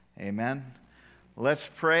Amen. Let's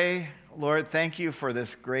pray. Lord, thank you for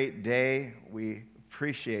this great day. We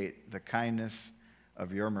appreciate the kindness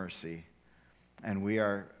of your mercy. And we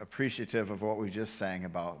are appreciative of what we just sang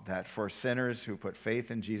about, that for sinners who put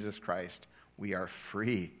faith in Jesus Christ, we are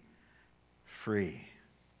free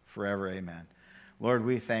forever. Amen. Lord,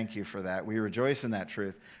 we thank you for that. We rejoice in that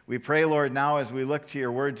truth. We pray, Lord, now as we look to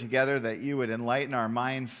your word together, that you would enlighten our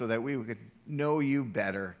minds so that we could know you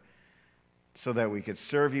better, so that we could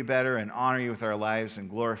serve you better and honor you with our lives and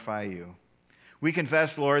glorify you. We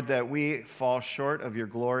confess, Lord, that we fall short of your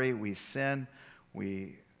glory. We sin.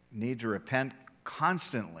 We need to repent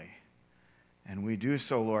constantly. And we do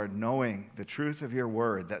so, Lord, knowing the truth of your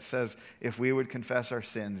word that says if we would confess our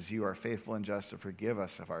sins, you are faithful and just to forgive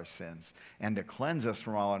us of our sins and to cleanse us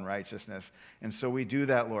from all unrighteousness. And so we do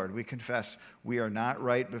that, Lord. We confess we are not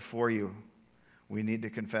right before you. We need to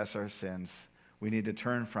confess our sins. We need to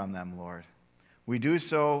turn from them, Lord. We do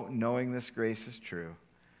so knowing this grace is true,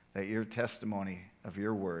 that your testimony of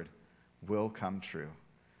your word will come true.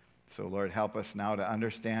 So, Lord, help us now to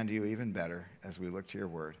understand you even better as we look to your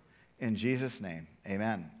word. In Jesus' name,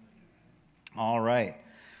 amen. All right.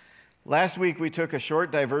 Last week we took a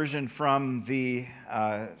short diversion from the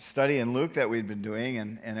study in Luke that we'd been doing,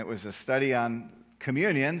 and it was a study on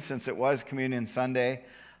communion, since it was Communion Sunday.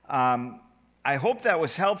 I hope that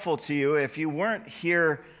was helpful to you. If you weren't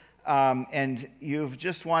here and you've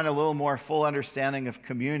just want a little more full understanding of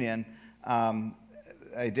communion,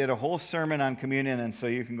 I did a whole sermon on communion, and so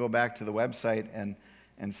you can go back to the website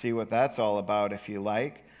and see what that's all about if you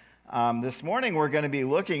like. This morning we're going to be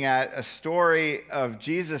looking at a story of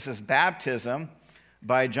Jesus' baptism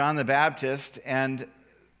by John the Baptist, and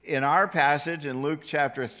in our passage in Luke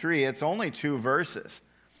chapter 3, it's only 2 verses.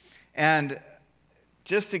 And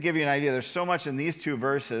just to give you an idea, there's so much in these 2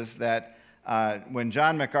 verses that when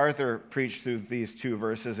John MacArthur preached through these 2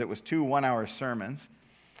 verses, it was 2 one-hour sermons.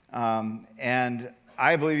 And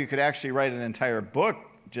I believe you could actually write an entire book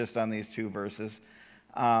just on these 2 verses.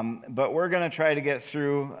 But we're going to try to get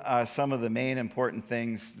through some of the main important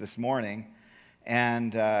things this morning,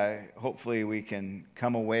 and hopefully we can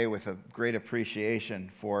come away with a great appreciation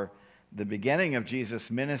for the beginning of Jesus'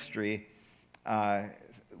 ministry,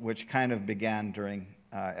 which kind of began during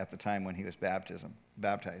at the time when he was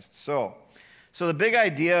baptized. So the big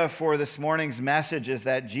idea for this morning's message is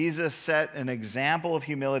that Jesus set an example of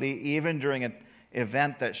humility even during an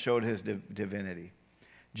event that showed his divinity.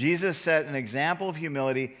 Jesus set an example of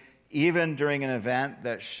humility even during an event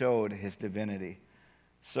that showed his divinity.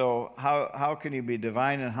 So how can you be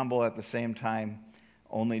divine and humble at the same time?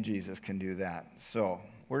 Only Jesus can do that. So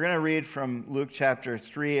we're going to read from Luke chapter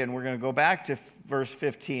 3, and we're going to go back to verse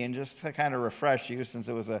 15 just to kind of refresh you, since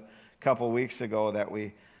it was a couple weeks ago that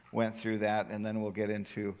we went through that, and then we'll get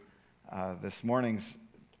into this morning's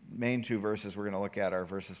main 2 verses we're going to look at are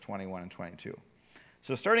verses 21 and 22.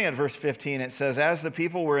 So starting at verse 15, it says, "As the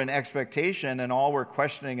people were in expectation and all were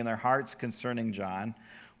questioning in their hearts concerning John,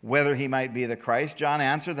 whether he might be the Christ, John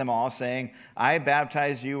answered them all, saying, I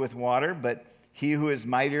baptize you with water, but he who is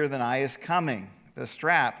mightier than I is coming, the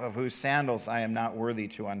strap of whose sandals I am not worthy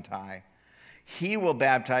to untie. He will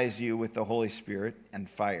baptize you with the Holy Spirit and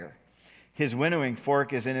fire. His winnowing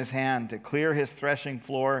fork is in his hand to clear his threshing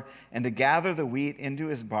floor and to gather the wheat into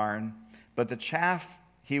his barn, but the chaff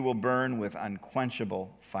he will burn with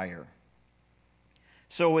unquenchable fire."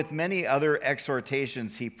 So with many other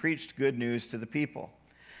exhortations, he preached good news to the people.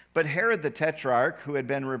 But Herod the Tetrarch, who had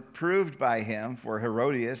been reproved by him for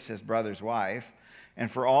Herodias, his brother's wife, and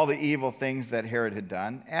for all the evil things that Herod had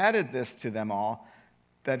done, added this to them all,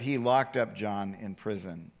 that he locked up John in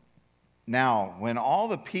prison. Now, when all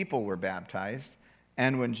the people were baptized,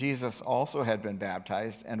 and when Jesus also had been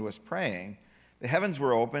baptized and was praying, the heavens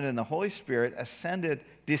were opened, and the Holy Spirit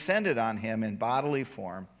descended on him in bodily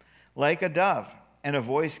form, like a dove, and a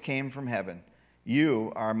voice came from heaven,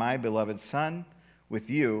 "You are my beloved Son, with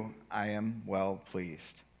you I am well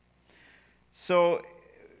pleased." So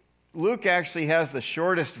Luke actually has the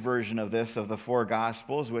shortest version of this of the 4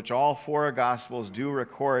 Gospels, which all 4 Gospels do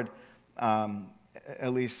record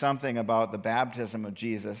at least something about the baptism of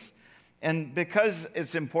Jesus. And because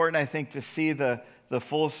it's important, I think, to see the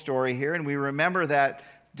full story here, and we remember that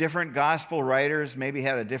different gospel writers maybe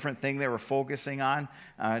had a different thing they were focusing on.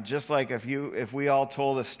 Just like if we all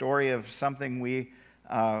told a story of something we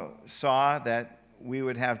saw, that we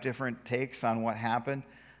would have different takes on what happened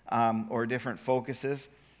or different focuses.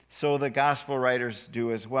 So the gospel writers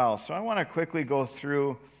do as well. So I want to quickly go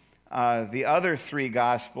through the other 3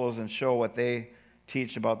 gospels and show what they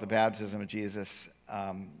teach about the baptism of Jesus.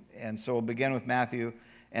 And so we'll begin with Matthew.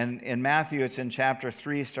 And in Matthew, it's in chapter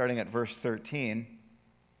 3, starting at verse 13.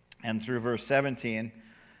 And through verse 17,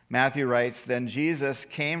 Matthew writes, "Then Jesus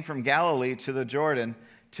came from Galilee to the Jordan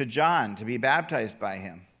to John to be baptized by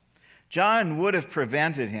him. John would have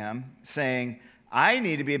prevented him, saying, 'I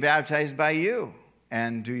need to be baptized by you,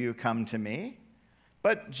 and do you come to me?'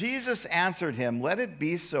 But Jesus answered him, 'Let it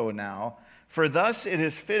be so now, for thus it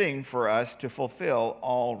is fitting for us to fulfill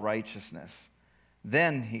all righteousness.'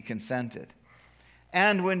 Then he consented.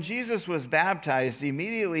 And when Jesus was baptized,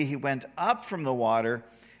 immediately he went up from the water,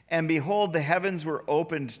 and behold, the heavens were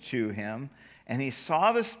opened to him, and he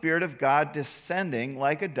saw the Spirit of God descending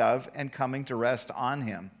like a dove and coming to rest on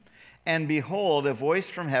him. And behold, a voice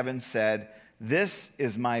from heaven said, 'This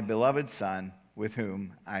is my beloved Son, with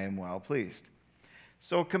whom I am well pleased.'"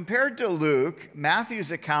 So compared to Luke,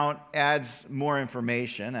 Matthew's account adds more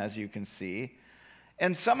information, as you can see.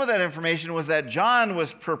 And some of that information was that John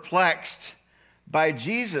was perplexed by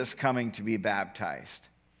Jesus coming to be baptized.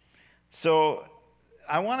 So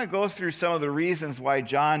I want to go through some of the reasons why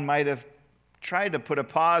John might have tried to put a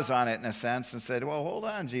pause on it in a sense and said, "Well, hold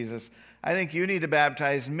on, Jesus. I think you need to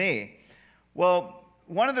baptize me." Well,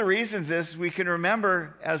 one of the reasons is we can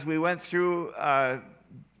remember as we went through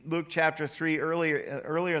Luke chapter 3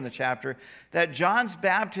 earlier in the chapter that John's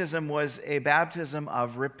baptism was a baptism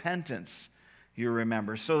of repentance, you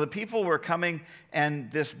remember. So the people were coming,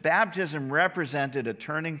 and this baptism represented a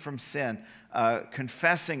turning from sin,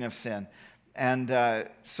 confessing of sin. And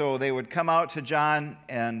so they would come out to John,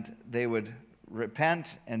 and they would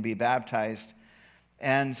repent and be baptized.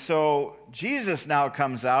 And so Jesus now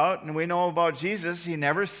comes out, and we know about Jesus, he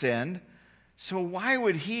never sinned. So why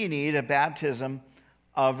would he need a baptism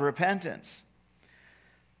of repentance?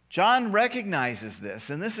 John recognizes this,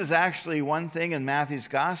 and this is actually one thing in Matthew's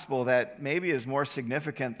gospel that maybe is more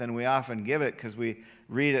significant than we often give it because we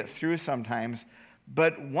read it through sometimes.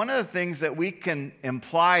 But one of the things that we can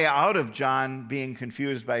imply out of John being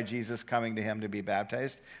confused by Jesus coming to him to be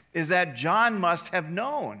baptized is that John must have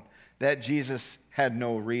known that Jesus had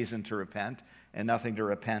no reason to repent and nothing to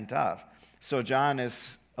repent of. So John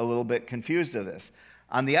is a little bit confused of this.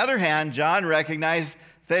 On the other hand, John recognized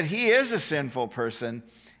that he is a sinful person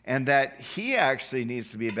and that he actually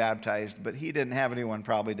needs to be baptized, but he didn't have anyone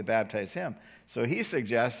probably to baptize him. So he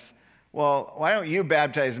suggests, well, why don't you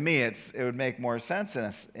baptize me? It would make more sense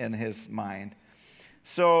in his mind.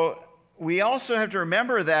 So we also have to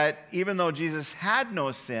remember that even though Jesus had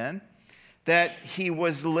no sin, that he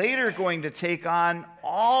was later going to take on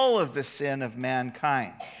all of the sin of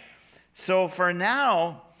mankind. So for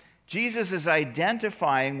now, Jesus is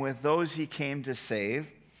identifying with those he came to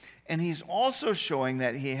save, and he's also showing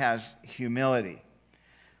that he has humility.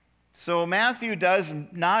 So Matthew does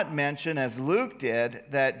not mention, as Luke did,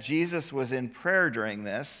 that Jesus was in prayer during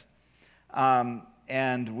this.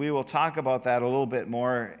 And we will talk about that a little bit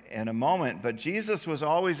more in a moment. But Jesus was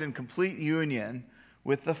always in complete union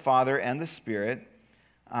with the Father and the Spirit.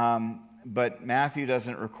 But Matthew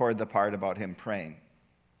doesn't record the part about him praying.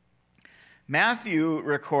 Matthew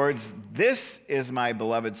records, "This is my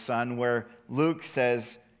beloved Son," where Luke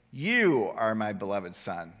says, "You are my beloved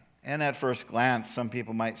Son." And at first glance, some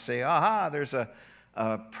people might say, aha, there's a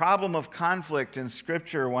problem of conflict in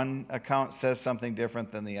Scripture. One account says something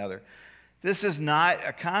different than the other. This is not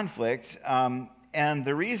a conflict, and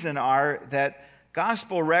the reason are that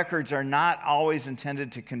gospel records are not always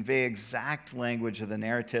intended to convey exact language of the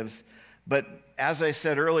narratives, but as I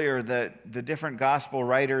said earlier, the different gospel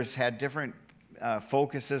writers had different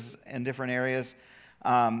focuses in different areas.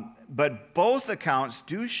 But both accounts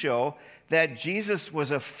do show that Jesus was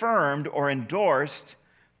affirmed or endorsed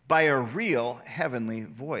by a real heavenly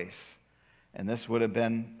voice. And this would have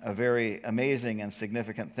been a very amazing and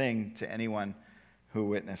significant thing to anyone who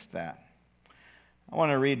witnessed that. I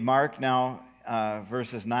want to read Mark now,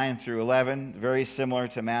 verses 9 through 11, very similar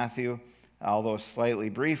to Matthew, although slightly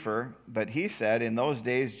briefer. But he said, "In those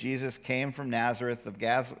days Jesus came from Nazareth of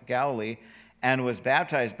Galilee and was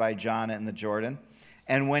baptized by John in the Jordan.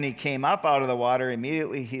 And when he came up out of the water,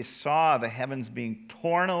 immediately he saw the heavens being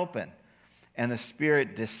torn open and the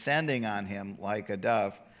Spirit descending on him like a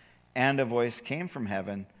dove. And a voice came from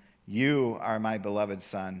heaven, 'You are my beloved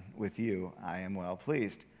Son, with you I am well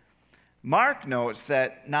pleased.'" Mark notes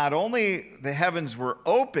that not only the heavens were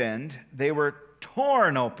opened, they were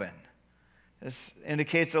torn open. This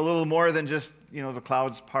indicates a little more than just, the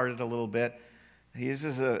clouds parted a little bit. He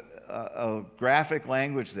uses a graphic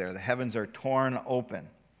language there. The heavens are torn open.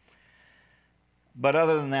 But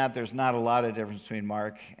other than that, there's not a lot of difference between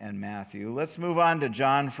Mark and Matthew. Let's move on to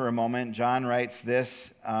John for a moment. John writes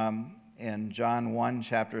this in John 1,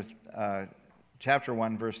 chapter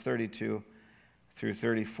 1, verse 32 through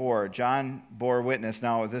 34. John bore witness.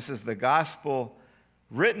 Now, this is the gospel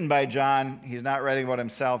written by John. He's not writing about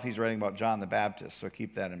himself. He's writing about John the Baptist, so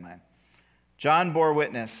keep that in mind. John bore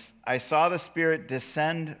witness, I saw the Spirit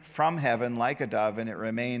descend from heaven like a dove, and it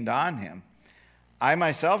remained on him. I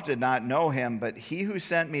myself did not know him, but he who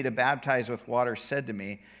sent me to baptize with water said to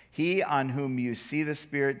me, he on whom you see the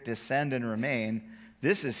Spirit descend and remain,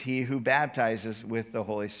 this is he who baptizes with the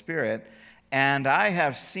Holy Spirit. And I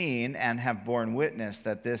have seen and have borne witness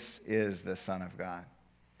that this is the Son of God.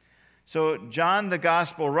 So John, the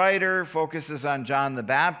gospel writer, focuses on John the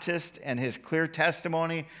Baptist and his clear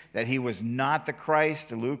testimony that he was not the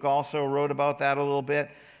Christ. Luke also wrote about that a little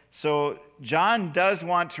bit. So John does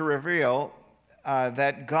want to reveal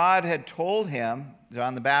that God had told him,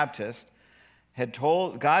 John the Baptist,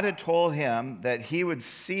 God had told him that he would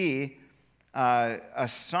see a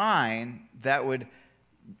sign that would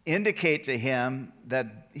indicate to him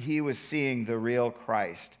that he was seeing the real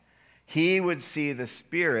Christ. He would see the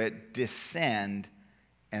Spirit descend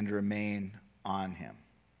and remain on him.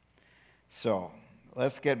 So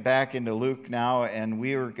let's get back into Luke now, and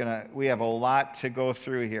we have a lot to go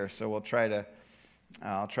through here, so I'll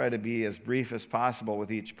try to be as brief as possible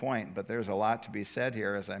with each point, but there's a lot to be said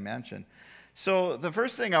here, as I mentioned. So the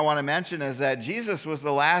first thing I want to mention is that Jesus was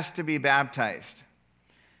the last to be baptized.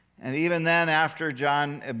 And even then, after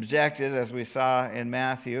John objected, as we saw in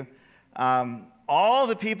Matthew, all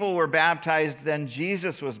the people were baptized, then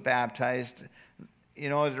Jesus was baptized. You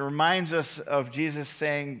know, it reminds us of Jesus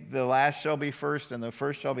saying, the last shall be first and the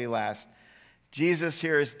first shall be last. Jesus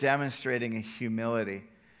here is demonstrating a humility.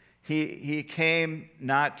 He came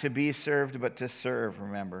not to be served, but to serve,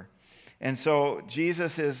 remember. And so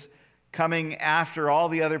Jesus is coming after all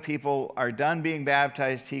the other people are done being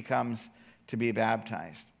baptized. He comes to be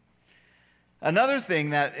baptized. Another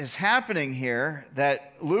thing that is happening here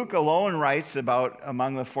that Luke alone writes about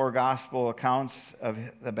among the four gospel accounts of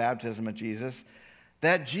the baptism of Jesus,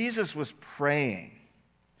 that Jesus was praying.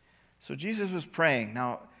 So Jesus was praying.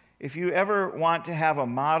 Now, if you ever want to have a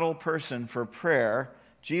model person for prayer,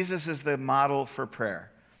 Jesus is the model for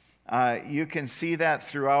prayer. You can see that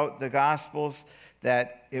throughout the Gospels,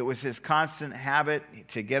 that it was his constant habit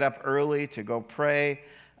to get up early, to go pray,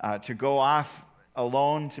 to go off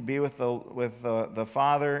alone to be with the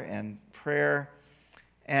Father and prayer.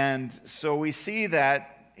 And so we see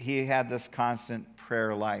that he had this constant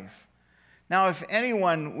prayer life. Now, if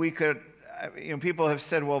anyone people have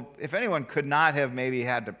said, well, if anyone could not have maybe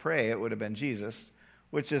had to pray, it would have been Jesus,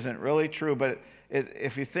 which isn't really true. But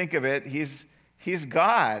if you think of it, he's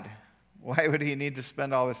God. Why would he need to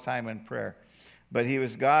spend all this time in prayer? But he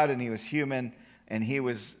was God and he was human, and he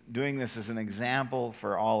was doing this as an example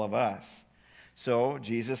for all of us. So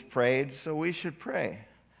Jesus prayed, so we should pray.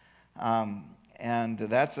 And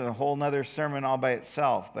that's a whole nother sermon all by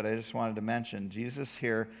itself, but I just wanted to mention Jesus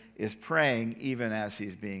here is praying even as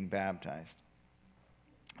he's being baptized.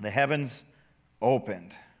 The heavens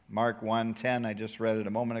opened. Mark 1:10, I just read it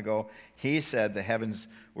a moment ago. He said the heavens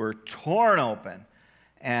were torn open,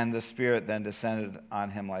 and the Spirit then descended on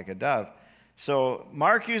him like a dove. So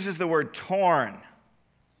Mark uses the word torn.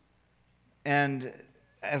 And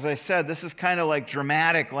as I said, this is kind of like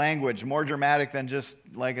dramatic language, more dramatic than just,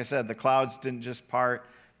 like I said, the clouds didn't just part.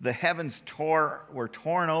 The heavens were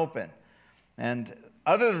torn open. And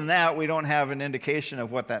other than that, we don't have an indication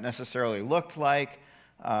of what that necessarily looked like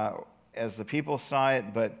as the people saw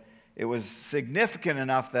it, but it was significant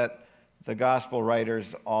enough that the gospel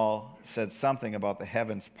writers all said something about the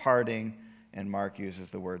heavens parting, and Mark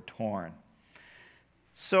uses the word torn.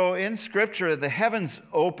 So in Scripture, the heavens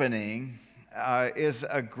opening is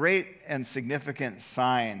a great and significant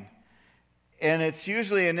sign. And it's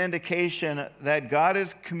usually an indication that God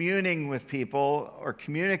is communing with people or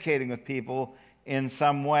communicating with people in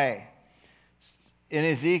some way. In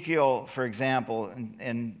Ezekiel, for example,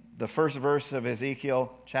 in the first verse of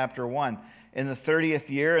Ezekiel chapter 1, in the 30th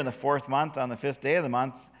year, in the 4th month, on the 5th day of the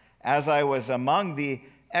month, as I was among the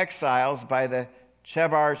exiles by the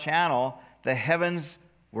Chebar Channel, the heavens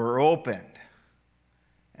were opened,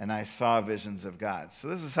 and I saw visions of God. So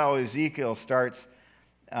this is how Ezekiel starts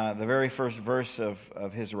the very first verse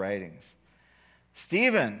of his writings.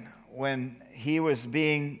 Stephen, when he was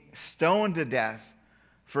being stoned to death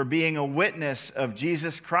for being a witness of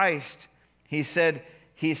Jesus Christ, he said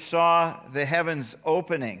he saw the heavens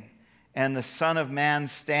opening and the Son of Man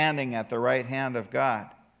standing at the right hand of God.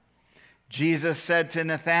 Jesus said to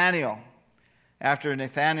Nathanael, after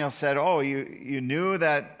Nathanael said, oh, you knew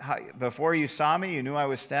that before you saw me, you knew I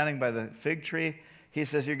was standing by the fig tree. He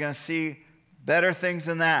says, you're going to see better things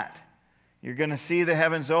than that. You're going to see the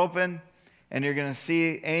heavens open, and you're going to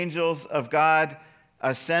see angels of God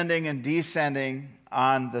ascending and descending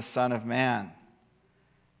on the Son of Man.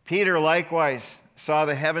 Peter likewise saw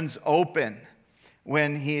the heavens open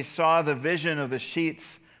when he saw the vision of the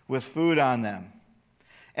sheets with food on them.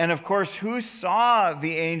 And of course, who saw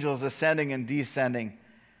the angels ascending and descending?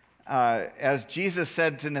 As Jesus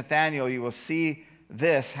said to Nathanael, you will see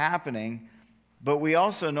this happening. But we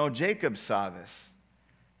also know Jacob saw this.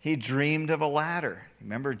 He dreamed of a ladder.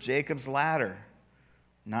 Remember Jacob's ladder?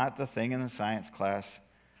 Not the thing in the science class,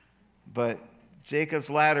 but Jacob's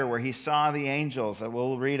ladder where he saw the angels.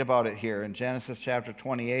 We'll read about it here in Genesis chapter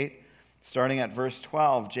 28, starting at verse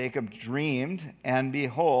 12. Jacob dreamed, and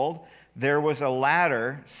behold, there was a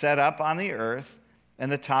ladder set up on the earth,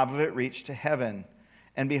 and the top of it reached to heaven.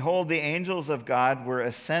 And behold, the angels of God were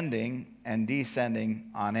ascending and descending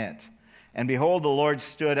on it. And behold, the Lord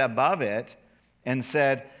stood above it and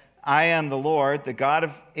said, I am the Lord, the God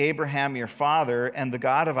of Abraham your father, and the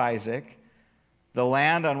God of Isaac. The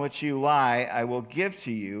land on which you lie I will give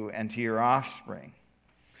to you and to your offspring.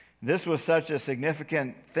 This was such a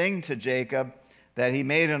significant thing to Jacob that he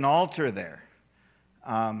made an altar there.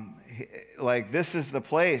 Like, this is the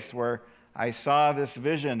place where I saw this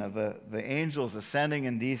vision of the angels ascending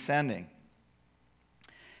and descending.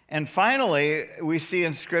 And finally, we see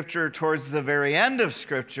in Scripture, towards the very end of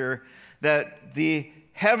Scripture, that the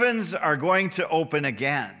heavens are going to open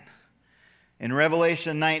again. In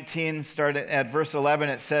Revelation 19, starting at verse 11,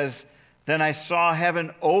 it says, Then I saw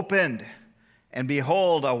heaven opened, and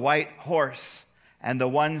behold, a white horse, and the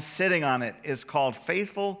one sitting on it is called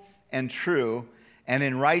Faithful and True, and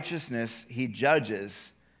in righteousness he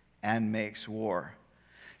judges and makes war.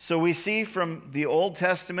 So we see from the Old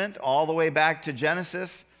Testament all the way back to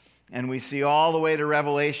Genesis, and we see all the way to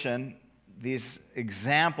Revelation, these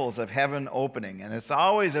examples of heaven opening. And it's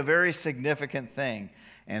always a very significant thing.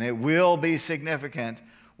 And it will be significant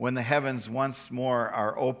when the heavens once more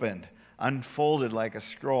are opened, unfolded like a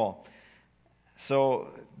scroll.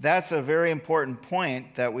 So that's a very important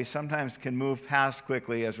point that we sometimes can move past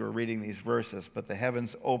quickly as we're reading these verses. But the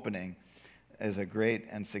heavens opening is a great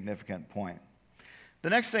and significant point. The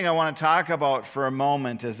next thing I want to talk about for a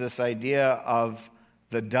moment is this idea of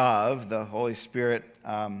the dove, the Holy Spirit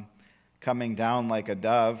coming down like a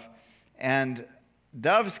dove. And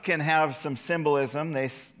doves can have some symbolism.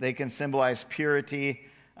 They can symbolize purity,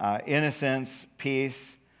 innocence,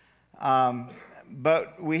 peace.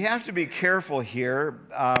 But we have to be careful here.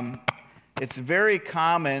 It's very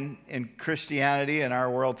common in Christianity in our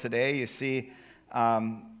world today. You see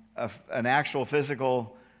an actual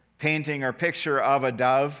physical painting or picture of a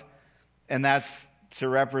dove, and that's to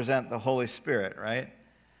represent the Holy Spirit, right?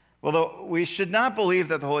 Well, we should not believe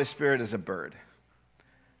that the Holy Spirit is a bird.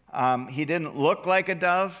 He didn't look like a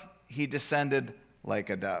dove. He descended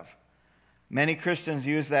like a dove. Many Christians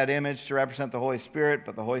use that image to represent the Holy Spirit,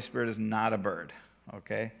 but the Holy Spirit is not a bird,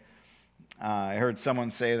 okay? I heard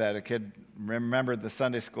someone say that a kid remembered the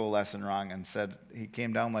Sunday school lesson wrong and said he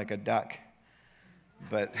came down like a duck.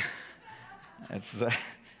 But it's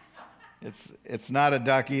not a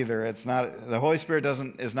duck either. It's not, the Holy Spirit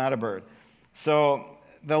is not a bird. So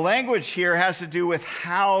the language here has to do with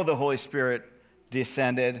how the Holy Spirit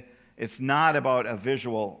descended. It's not about a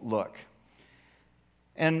visual look.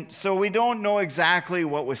 And so we don't know exactly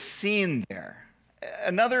what was seen there.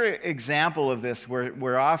 Another example of this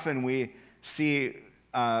where often we see,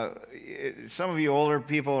 some of you older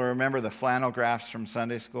people remember the flannel graphs from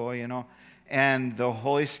Sunday school, you know, and the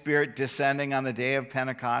Holy Spirit descending on the day of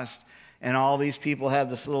Pentecost, and all these people had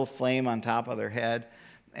this little flame on top of their head,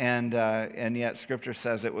 and yet Scripture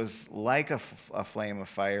says it was like a flame of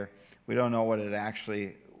fire. We don't know what it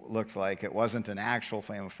actually looked like. It wasn't an actual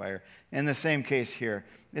flame of fire. In the same case here,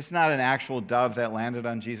 it's not an actual dove that landed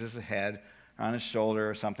on Jesus' head, or on his shoulder,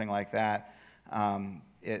 or something like that.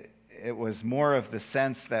 It was more of the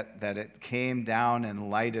sense that it came down and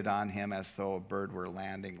lighted on him as though a bird were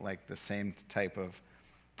landing, like the same type of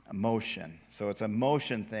motion. So it's a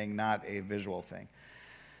motion thing, not a visual thing.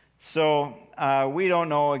 So we don't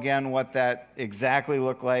know, again, what that exactly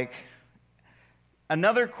looked like.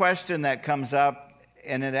 Another question that comes up,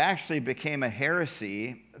 and it actually became a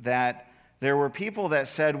heresy, that there were people that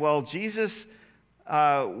said, well, Jesus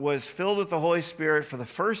was filled with the Holy Spirit for the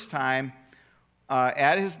first time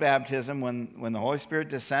at his baptism when the Holy Spirit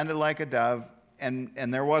descended like a dove. And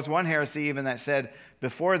there was one heresy even that said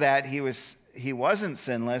before that he wasn't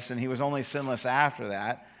sinless, and he was only sinless after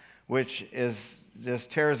that, which just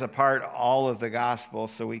tears apart all of the gospel,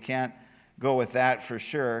 so we can't go with that for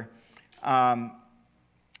sure.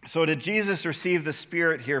 So did Jesus receive the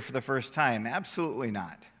Spirit here for the first time? Absolutely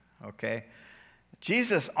not, okay?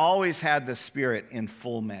 Jesus always had the Spirit in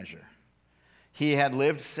full measure. He had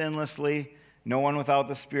lived sinlessly. No one without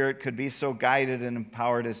the Spirit could be so guided and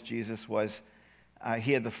empowered as Jesus was.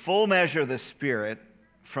 He had the full measure of the Spirit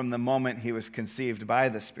from the moment he was conceived by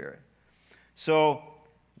the Spirit. So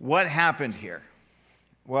what happened here?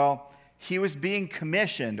 Well, he was being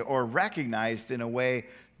commissioned or recognized in a way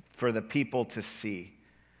for the people to see.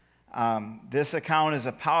 This account is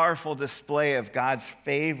a powerful display of God's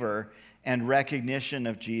favor and recognition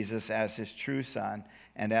of Jesus as his true Son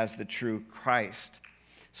and as the true Christ.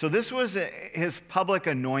 So this was his public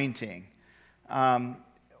anointing.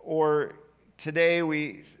 Or today,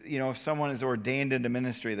 if someone is ordained into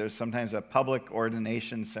ministry, there's sometimes a public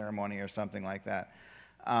ordination ceremony or something like that.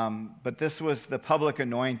 But this was the public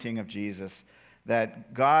anointing of Jesus,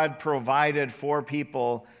 that God provided for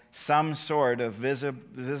people some sort of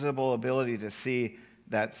visible ability to see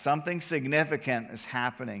that something significant is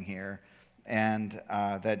happening here, and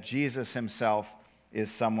that Jesus himself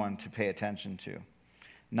is someone to pay attention to.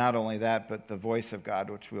 Not only that, but the voice of God,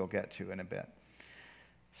 which we'll get to in a bit.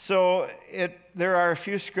 So there are a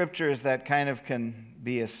few scriptures that kind of can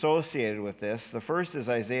be associated with this. The first is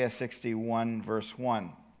Isaiah 61, verse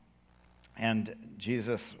 1. And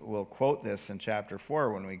Jesus will quote this in chapter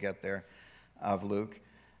 4 when we get there of Luke.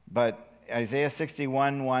 But Isaiah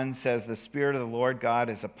 61, 1 says, "The Spirit of the Lord God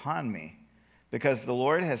is upon me, because the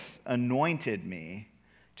Lord has anointed me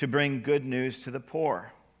to bring good news to the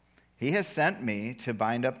poor. He has sent me to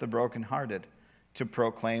bind up the brokenhearted, to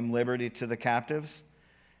proclaim liberty to the captives,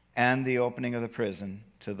 and the opening of the prison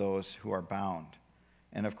to those who are bound."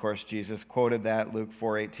 And of course, Jesus quoted that, Luke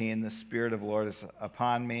 4:18, "The Spirit of the Lord is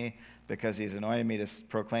upon me, because he's anointed me to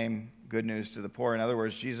proclaim good news to the poor." In other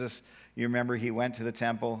words, Jesus, you remember, he went to the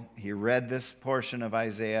temple, he read this portion of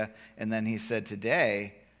Isaiah, and then he said,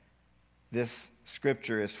 "Today, this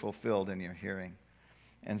scripture is fulfilled in your hearing."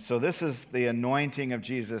 And so this is the anointing of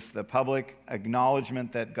Jesus, the public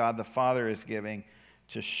acknowledgement that God the Father is giving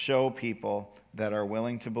to show people that are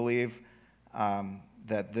willing to believe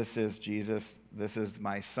that this is Jesus, this is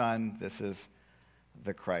my Son, this is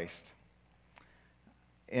the Christ.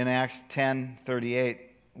 In Acts 10:38,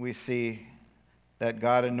 we see that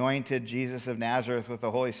God anointed Jesus of Nazareth with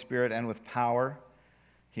the Holy Spirit and with power.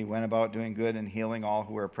 He went about doing good and healing all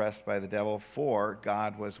who were oppressed by the devil, for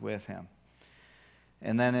God was with him.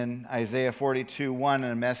 And then in Isaiah 42:1,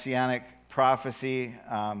 in a messianic prophecy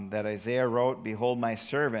that Isaiah wrote, "Behold my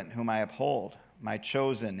servant, whom I uphold, my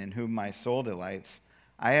chosen, in whom my soul delights.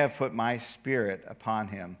 I have put my spirit upon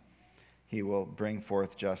him. He will bring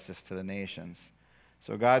forth justice to the nations."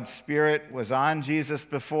 So God's Spirit was on Jesus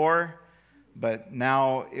before, but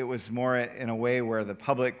now it was more in a way where the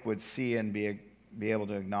public would see and be able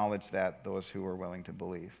to acknowledge that, those who were willing to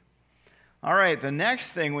believe. All right, the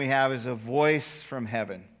next thing we have is a voice from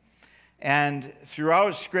heaven. And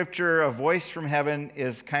throughout Scripture, a voice from heaven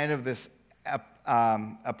is kind of this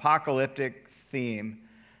apocalyptic theme,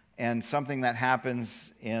 and something that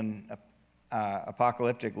happens in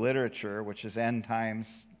apocalyptic literature, which is end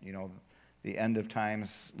times, the end of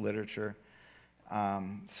times literature.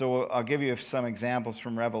 So I'll give you some examples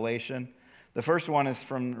from Revelation. The first one is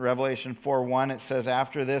from Revelation 4:1. It says,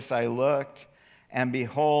 "After this I looked, and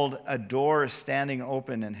behold, a door standing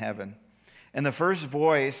open in heaven. And the first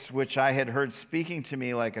voice which I had heard speaking to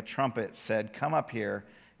me like a trumpet said, 'Come up here,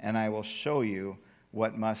 and I will show you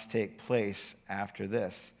what must take place after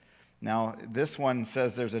this.'" Now, this one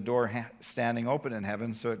says there's a door standing open in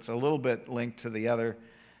heaven, so it's a little bit linked to the other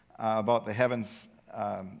about the heavens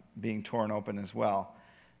being torn open as well.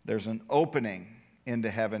 There's an opening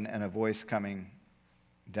into heaven and a voice coming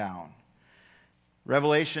down.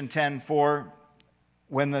 Revelation 10:4,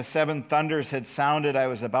 "When the seven thunders had sounded, I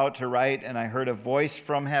was about to write, and I heard a voice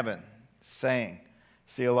from heaven saying,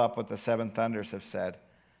 'Seal up what the seven thunders have said,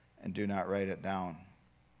 and do not write it down.'"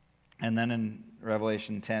 And then in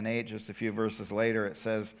Revelation 10:8, just a few verses later, it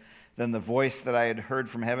says, "Then the voice that I had heard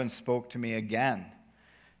from heaven spoke to me again,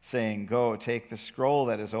 saying, 'Go, take the scroll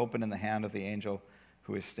that is open in the hand of the angel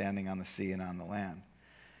who is standing on the sea and on the land.'"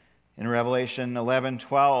 In Revelation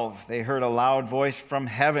 11:12, they heard a loud voice from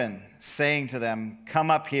heaven saying to them, "Come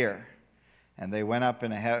up here." And they went up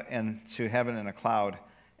into heaven in a cloud,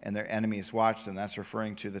 and their enemies watched them. That's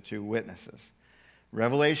referring to the two witnesses.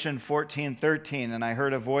 Revelation 14:13, "And I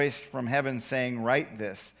heard a voice from heaven saying, 'Write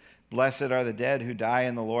this, blessed are the dead who die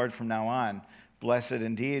in the Lord from now on. Blessed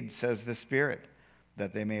indeed, says the Spirit,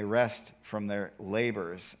 that they may rest from their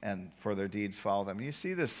labors, and for their deeds follow them.'" You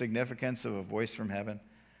see the significance of a voice from heaven?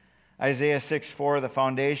 Isaiah 6:4, "The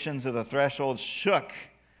foundations of the threshold shook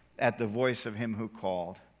at the voice of him who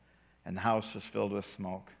called, and the house was filled with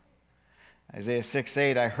smoke." Isaiah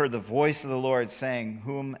 6:8, "I heard the voice of the Lord saying,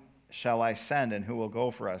 'Whom shall I send, and who will go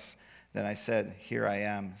for us?' Then I said, 'Here I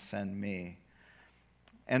am, send me.'"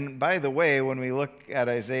 And by the way, when we look at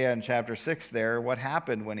Isaiah in chapter 6 there, what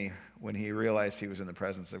happened when he realized he was in the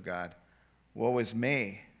presence of God? Woe is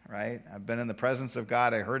me, right? I've been in the presence of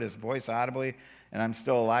God. I heard his voice audibly, and I'm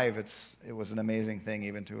still alive. It was an amazing thing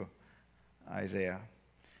even to Isaiah.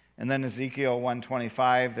 And then Ezekiel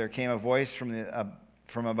 1:25, there came a voice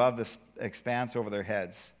from above the expanse over their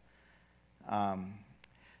heads.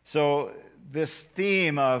 So this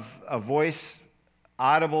theme of a voice,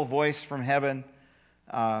 audible voice from heaven,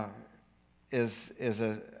 is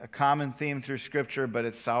a common theme through Scripture, but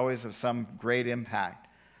it's always of some great impact.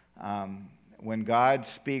 When God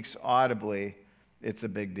speaks audibly, it's a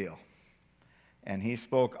big deal. And he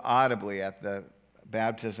spoke audibly at the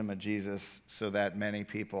baptism of Jesus so that many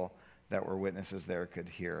people that were witnesses there could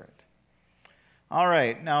hear it. All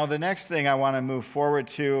right, now the next thing I want to move forward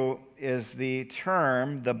to is the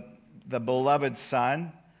term, the beloved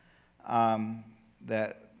Son,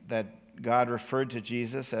 that God referred to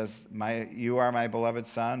Jesus as, "You are my beloved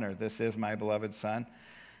Son," or "This is my beloved Son."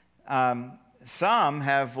 Some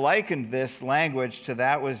have likened this language to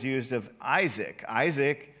that was used of Isaac.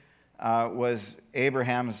 Isaac was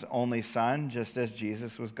Abraham's only son, just as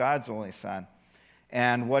Jesus was God's only son.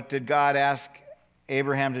 And what did God ask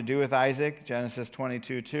Abraham to do with Isaac? Genesis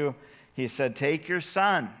 22:2. He said, "Take your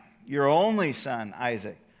son, your only son,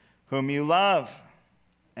 Isaac, whom you love,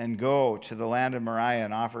 and go to the land of Moriah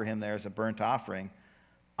and offer him there as a burnt offering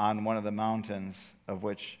on one of the mountains of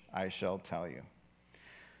which I shall tell you."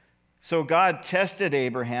 So God tested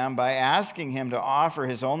Abraham by asking him to offer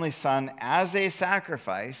his only son as a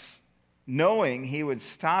sacrifice, knowing he would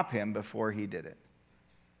stop him before he did it.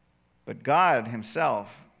 But God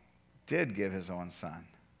himself did give his own son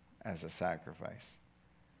as a sacrifice.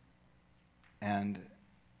 And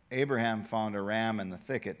Abraham found a ram in the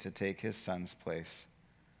thicket to take his son's place.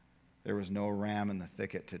 There was no ram in the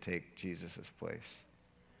thicket to take Jesus' place.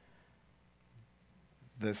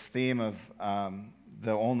 This theme of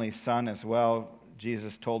the only son as well,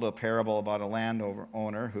 Jesus told a parable about a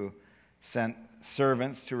landowner who sent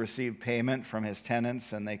servants to receive payment from his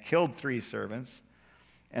tenants, and they killed 3 servants.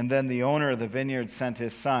 And then the owner of the vineyard sent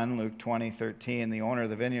his son, Luke 20:13. The owner of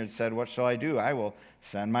the vineyard said, "What shall I do? I will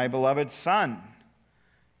send my beloved son.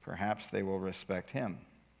 Perhaps they will respect him."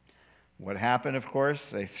 What happened, of course?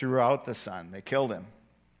 They threw out the son. They killed him.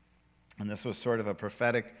 And this was sort of a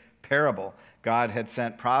prophetic parable. God had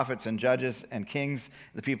sent prophets and judges and kings.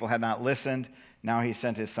 The people had not listened. Now he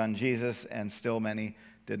sent his son Jesus, and still many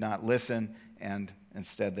did not listen, and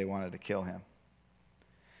instead they wanted to kill him.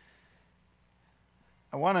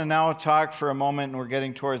 I want to now talk for a moment, and we're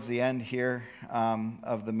getting towards the end here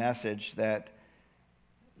of the message,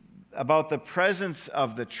 about the presence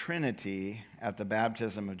of the Trinity at the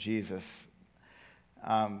baptism of Jesus.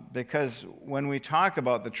 Because when we talk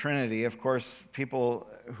about the Trinity, of course, people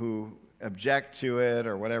who object to it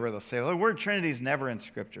or whatever, they'll say, well, the word Trinity is never in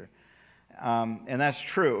Scripture. And that's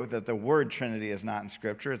true, that the word Trinity is not in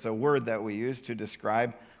Scripture. It's a word that we use to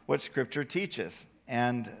describe what Scripture teaches.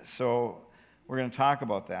 And so we're going to talk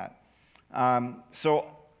about that.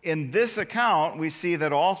 So in this account, we see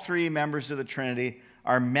that all 3 members of the Trinity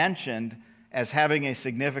are mentioned as having a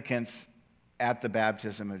significance at the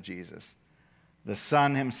baptism of Jesus. The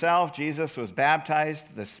Son himself, Jesus, was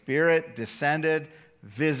baptized. The Spirit descended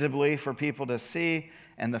visibly for people to see,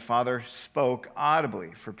 and the Father spoke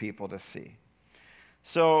audibly for people to see.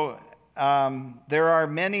 So there are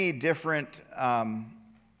many different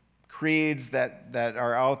creeds that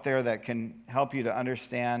are out there that can help you to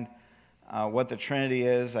understand what the Trinity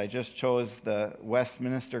is. I just chose the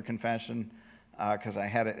Westminster Confession because I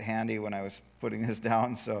had it handy when I was putting this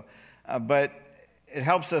down. But it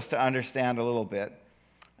helps us to understand a little bit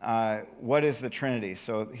what is the Trinity.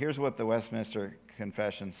 So here's what the Westminster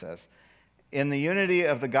Confession says. In the unity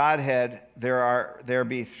of the Godhead, there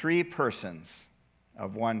be 3 persons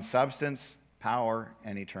of one substance, power,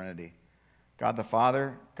 and eternity. God the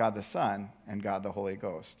Father, God the Son, and God the Holy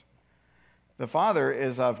Ghost. The Father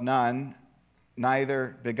is of none,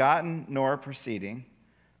 neither begotten nor proceeding.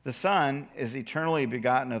 The Son is eternally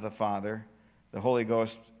begotten of the Father, the Holy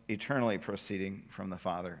Ghost eternally proceeding from the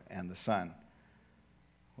Father and the Son.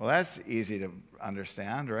 Well, that's easy to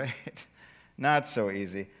understand, right? Not so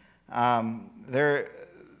easy. There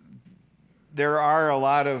are a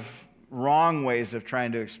lot of wrong ways of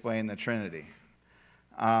trying to explain the Trinity.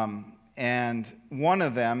 And one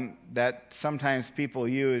of them that sometimes people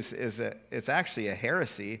use is it's actually a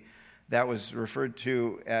heresy that was referred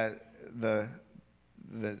to as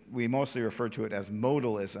we mostly refer to it as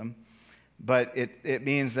modalism, but it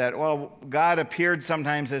means that, well, God appeared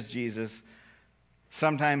sometimes as Jesus,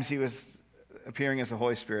 Sometimes he was appearing as the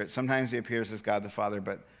Holy Spirit. Sometimes he appears as God the Father,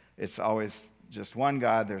 but it's always just one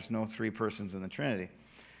God. There's no three persons in the Trinity.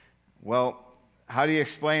 Well, how do you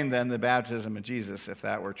explain then the baptism of Jesus if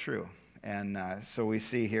that were true? And so we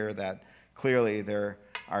see here that clearly there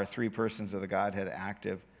are three persons of the Godhead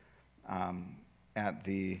active at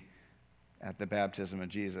the baptism of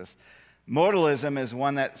Jesus. Modalism is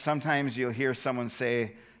one that sometimes you'll hear someone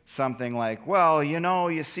say something like, well,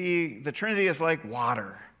 you see, the Trinity is like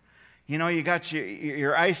water. You got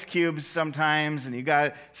your ice cubes sometimes,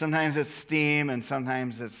 and sometimes it's steam, and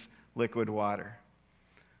sometimes it's liquid water.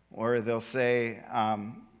 Or they'll say,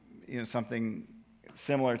 something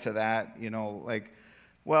similar to that, like,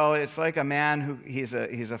 well, it's like a man who he's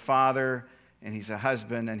a father, and he's a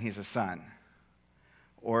husband, and he's a son.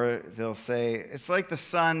 Or they'll say, it's like the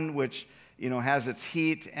sun, which, has its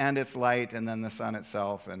heat and its light, and then the sun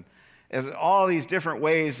itself. And all these different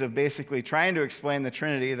ways of basically trying to explain the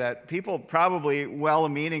Trinity that people probably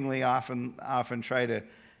well-meaningly often try to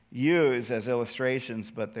use as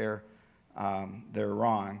illustrations, but they're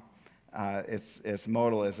wrong. It's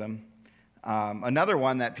modalism. Another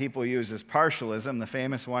one that people use is partialism. The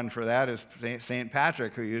famous one for that is St.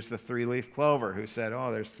 Patrick, who used the three-leaf clover, who said,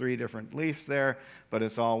 there's three different leaves there, but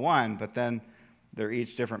it's all one. But then they're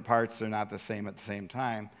each different parts. They're not the same at the same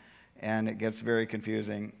time. And it gets very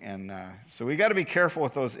confusing. And so we got to be careful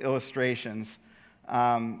with those illustrations.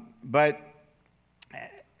 But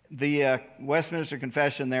the Westminster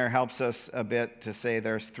Confession there helps us a bit to say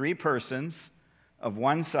there's three persons of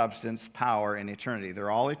one substance, power, and eternity.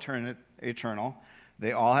 They're all eternal.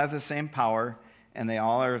 They all have the same power, and they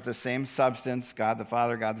all are the same substance, God the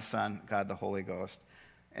Father, God the Son, God the Holy Ghost.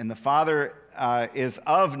 And the Father is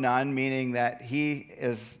of none, meaning that he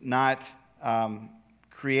is not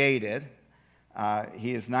created.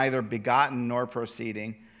 He is neither begotten nor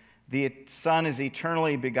proceeding. The Son is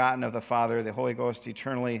eternally begotten of the Father, the Holy Ghost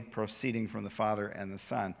eternally proceeding from the Father and the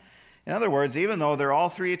Son. In other words, even though they're all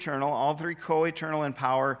three eternal, all three co-eternal in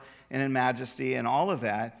power and in majesty and all of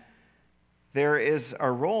that, there is a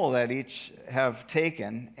role that each have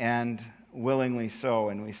taken, and willingly so.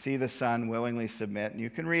 And we see the Son willingly submit. And you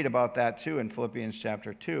can read about that too in Philippians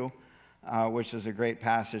chapter 2, which is a great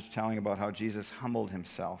passage telling about how Jesus humbled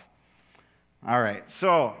himself. All right,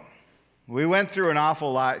 so we went through an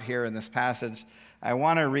awful lot here in this passage. I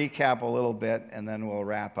want to recap a little bit, and then we'll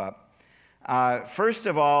wrap up. First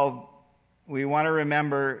of all, we want to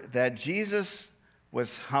remember that Jesus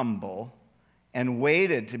was humble and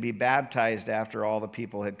waited to be baptized after all the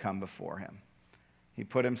people had come before him. He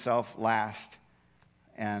put himself last,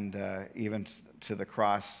 and even to the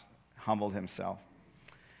cross, humbled himself.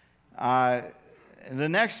 The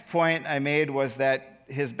next point I made was that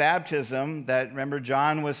his baptism, remember,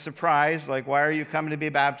 John was surprised, like, why are you coming to be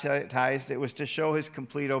baptized? It was to show his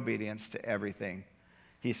complete obedience to everything.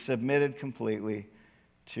 He submitted completely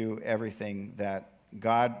to everything that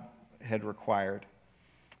God had required.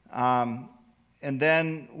 And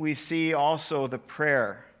then we see also the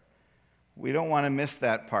prayer. We don't want to miss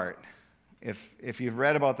that part. If you've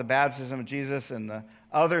read about the baptism of Jesus in the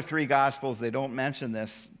other three Gospels, they don't mention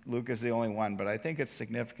this. Luke is the only one, but I think it's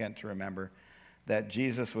significant to remember that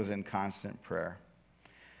Jesus was in constant prayer.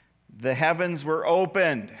 The heavens were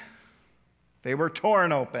opened. They were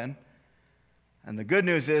torn open. And the good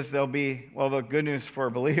news is the good news for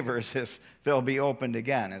believers is they'll be opened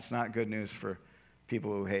again. It's not good news for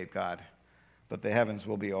people who hate God, but the heavens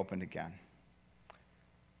will be opened again.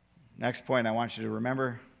 Next point I want you to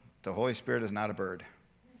remember, the Holy Spirit is not a bird.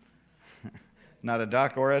 Not a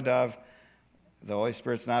duck or a dove. The Holy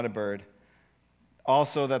Spirit's not a bird.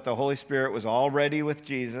 Also, that the Holy Spirit was already with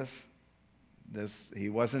Jesus. He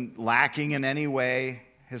wasn't lacking in any way,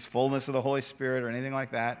 his fullness of the Holy Spirit or anything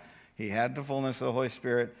like that. He had the fullness of the Holy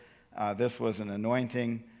Spirit. This was an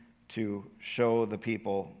anointing to show the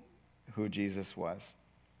people who Jesus was.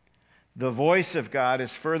 The voice of God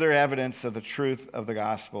is further evidence of the truth of the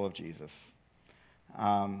gospel of Jesus.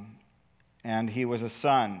 And he was a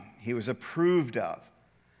son. He was approved of.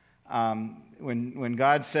 When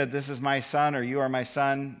God said, "This is my son," or "You are my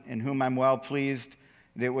son, in whom I'm well pleased,"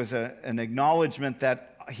 it was an acknowledgement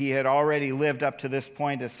that he had already lived up to this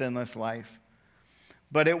point a sinless life.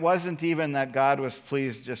 But it wasn't even that God was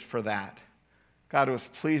pleased just for that. God was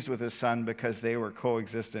pleased with his son because they were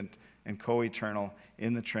coexistent and co-eternal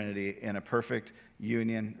in the Trinity in a perfect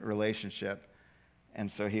union relationship.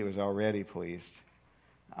 And so he was already pleased.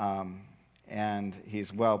 And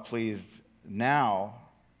he's well pleased now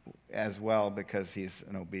as well because he's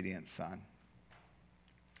an obedient son.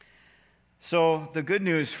 So the good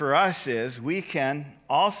news for us is we can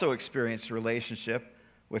also experience a relationship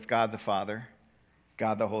with God the Father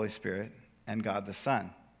God the Holy Spirit, and God the Son.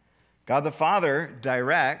 God the Father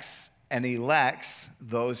directs and elects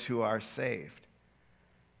those who are saved.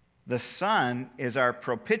 The Son is our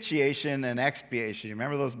propitiation and expiation. You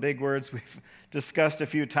remember those big words we've discussed a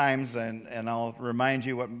few times, and I'll remind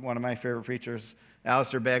you what one of my favorite preachers,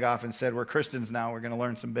 Alistair Begg, often said. We're Christians now. We're going to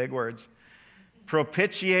learn some big words.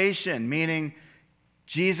 Propitiation, meaning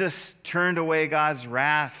Jesus turned away God's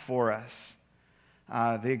wrath for us.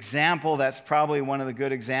 The example that's probably one of the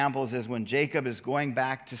good examples is when Jacob is going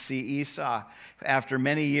back to see Esau after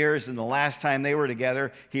many years, and the last time they were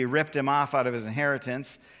together, he ripped him off out of his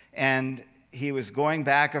inheritance, and he was going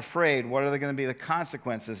back afraid. What are going to be the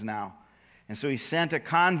consequences now? And so he sent a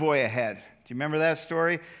convoy ahead. Do you remember that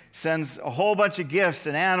story? Sends a whole bunch of gifts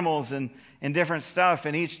and animals and different stuff,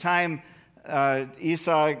 and each time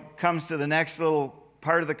Esau comes to the next little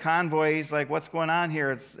part of the convoy, he's like, what's going on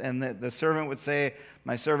here? And the servant would say,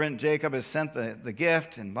 my servant Jacob has sent the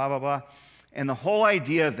gift, and blah, blah, blah. And the whole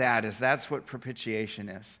idea of that is that's what propitiation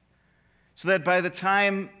is. So that by the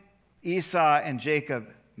time Esau and Jacob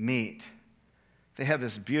meet, they have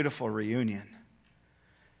this beautiful reunion.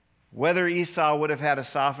 Whether Esau would have had a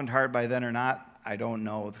softened heart by then or not, I don't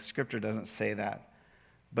know. The scripture doesn't say that.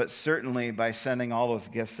 But certainly by sending all those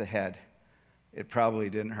gifts ahead, it probably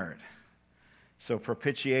didn't hurt. So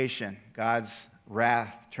propitiation, God's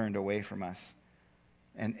wrath turned away from us.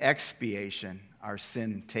 And expiation, our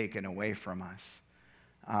sin taken away from us.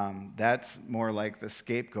 That's more like the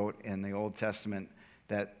scapegoat in the Old Testament,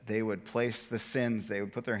 that they would place the sins, they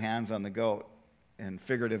would put their hands on the goat, and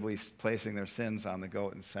figuratively placing their sins on the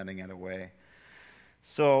goat and sending it away.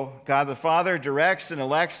 So God the Father directs and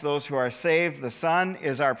elects those who are saved. The Son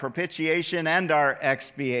is our propitiation and our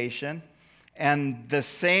expiation. And the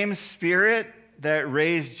same Spirit that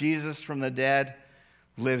raised Jesus from the dead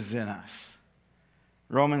lives in us.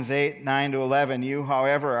 Romans 8, 9-11, you,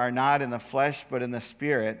 however, are not in the flesh, but in the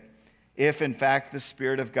Spirit, if in fact the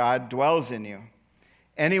Spirit of God dwells in you.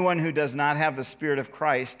 Anyone who does not have the Spirit of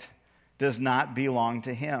Christ does not belong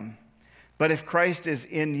to him. But if Christ is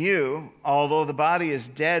in you, although the body is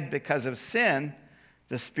dead because of sin,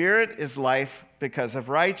 the Spirit is life because of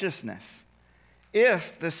righteousness.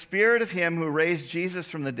 If the Spirit of him who raised Jesus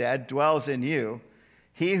from the dead dwells in you,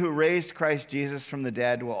 he who raised Christ Jesus from the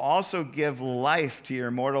dead will also give life to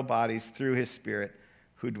your mortal bodies through his Spirit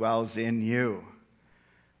who dwells in you.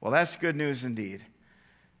 Well, that's good news indeed.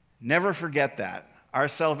 Never forget that. Our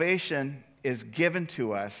salvation is given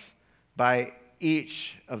to us by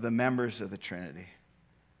each of the members of the Trinity.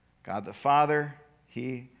 God the Father,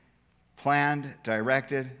 he planned,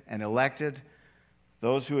 directed, and elected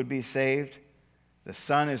those who would be saved. The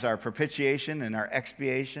Son is our propitiation and our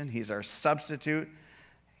expiation. He's our substitute.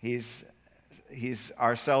 He's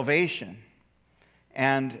our salvation.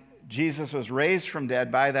 And Jesus was raised from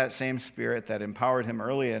dead by that same Spirit that empowered him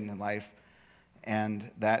early in life,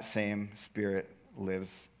 and that same Spirit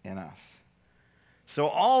lives in us. So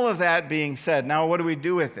all of that being said, now what do we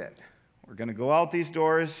do with it? We're going to go out these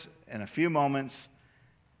doors in a few moments,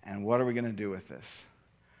 and what are we going to do with this?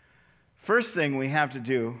 First thing we have to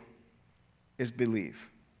do is believe.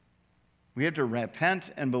 We have to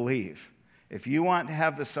repent and believe. If you want to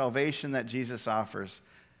have the salvation that Jesus offers,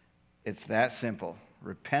 it's that simple.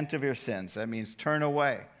 Repent of your sins. That means turn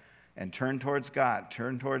away and turn towards God,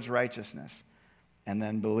 turn towards righteousness, and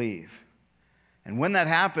then believe. And when that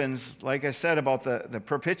happens, like I said about the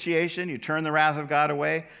propitiation, you turn the wrath of God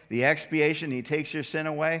away. The expiation, he takes your sin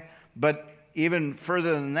away. But even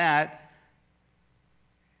further than that,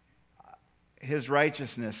 his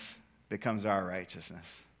righteousness becomes our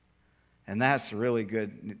righteousness. And that's really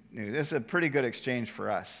good news. This is a pretty good exchange for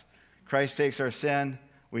us. Christ takes our sin,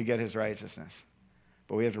 we get his righteousness.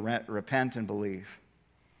 But we have to repent and believe.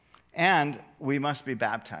 And we must be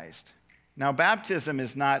baptized. Now, baptism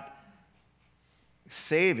is not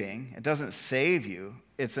saving. It doesn't save you.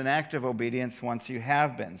 It's an act of obedience once you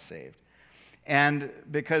have been saved. And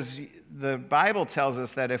because the Bible tells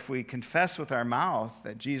us that if we confess with our mouth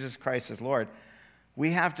that Jesus Christ is Lord,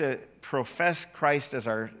 we have to profess Christ as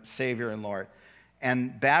our Savior and Lord.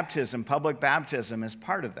 And baptism, public baptism, is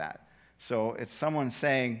part of that. So it's someone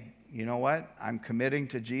saying, you know what? I'm committing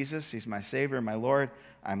to Jesus. He's my Savior and my Lord.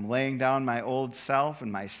 I'm laying down my old self and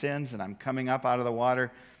my sins, and I'm coming up out of the water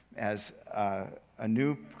as a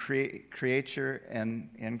new creature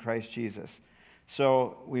in Christ Jesus.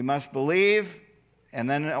 So we must believe, and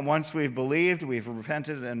then once we've believed, we've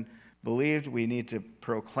repented and believed, we need to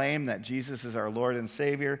proclaim that Jesus is our Lord and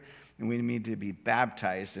Savior, and we need to be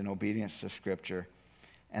baptized in obedience to Scripture.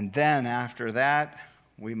 And then after that,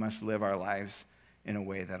 we must live our lives in a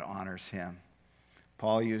way that honors him.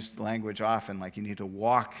 Paul used language often like you need to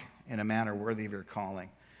walk in a manner worthy of your calling.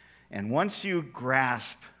 And once you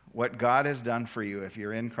grasp what God has done for you, if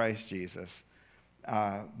you're in Christ Jesus,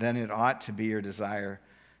 then it ought to be your desire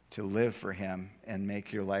to live for him and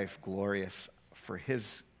make your life glorious for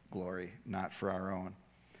his glory, not for our own.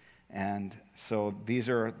 And so these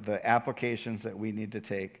are the applications that we need to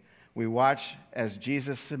take. We watch as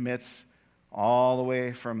Jesus submits all the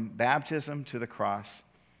way from baptism to the cross,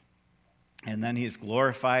 and then he's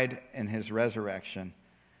glorified in his resurrection,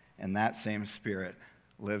 and that same Spirit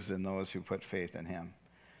lives in those who put faith in him.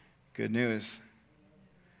 Good news.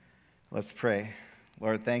 Let's pray.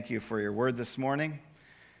 Lord, thank you for your word this morning.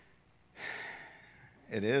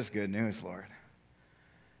 It is good news, Lord.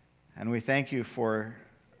 And we thank you for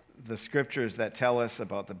the scriptures that tell us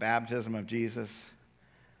about the baptism of Jesus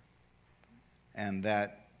and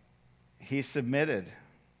that he submitted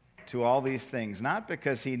to all these things, not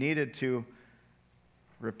because he needed to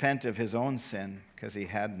repent of his own sin, because he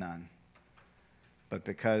had none, but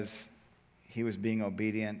because he was being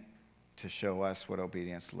obedient to show us what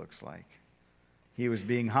obedience looks like. He was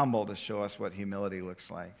being humble to show us what humility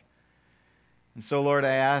looks like. And so, Lord,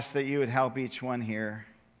 I ask that you would help each one here.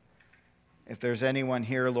 If there's anyone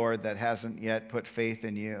here, Lord, that hasn't yet put faith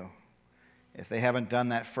in you, if they haven't done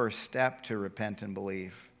that first step to repent and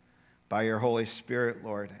believe, by your Holy Spirit,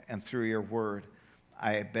 Lord, and through your word,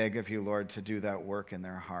 I beg of you, Lord, to do that work in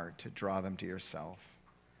their heart, to draw them to yourself.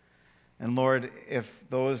 And Lord, if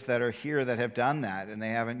those that are here that have done that and they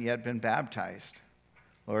haven't yet been baptized,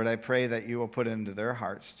 Lord, I pray that you will put it into their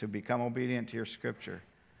hearts to become obedient to your scripture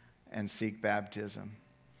and seek baptism.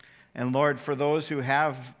 And Lord, for those who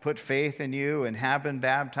have put faith in you and have been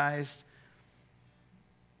baptized,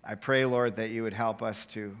 I pray, Lord, that you would help us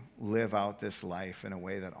to live out this life in a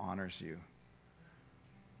way that honors you.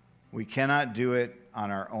 We cannot do it on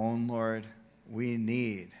our own, Lord. We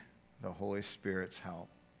need the Holy Spirit's help.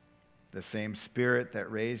 The same Spirit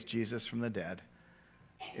that raised Jesus from the dead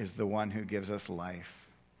is the one who gives us life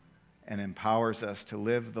and empowers us to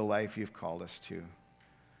live the life you've called us to.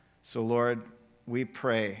 So, Lord, we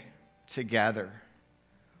pray together.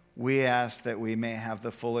 We ask that we may have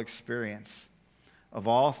the full experience of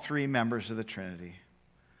all three members of the Trinity.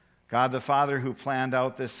 God the Father, who planned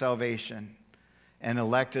out this salvation and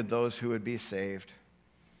elected those who would be saved.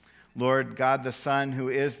 Lord, God the Son, who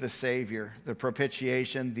is the Savior, the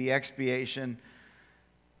propitiation, the expiation,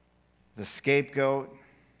 the scapegoat,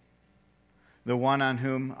 the one on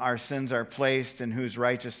whom our sins are placed and whose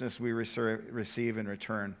righteousness we receive in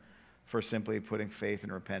return for simply putting faith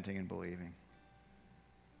and repenting and believing.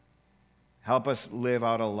 Help us live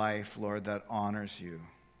out a life, Lord, that honors you.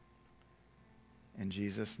 In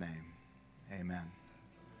Jesus' name, amen.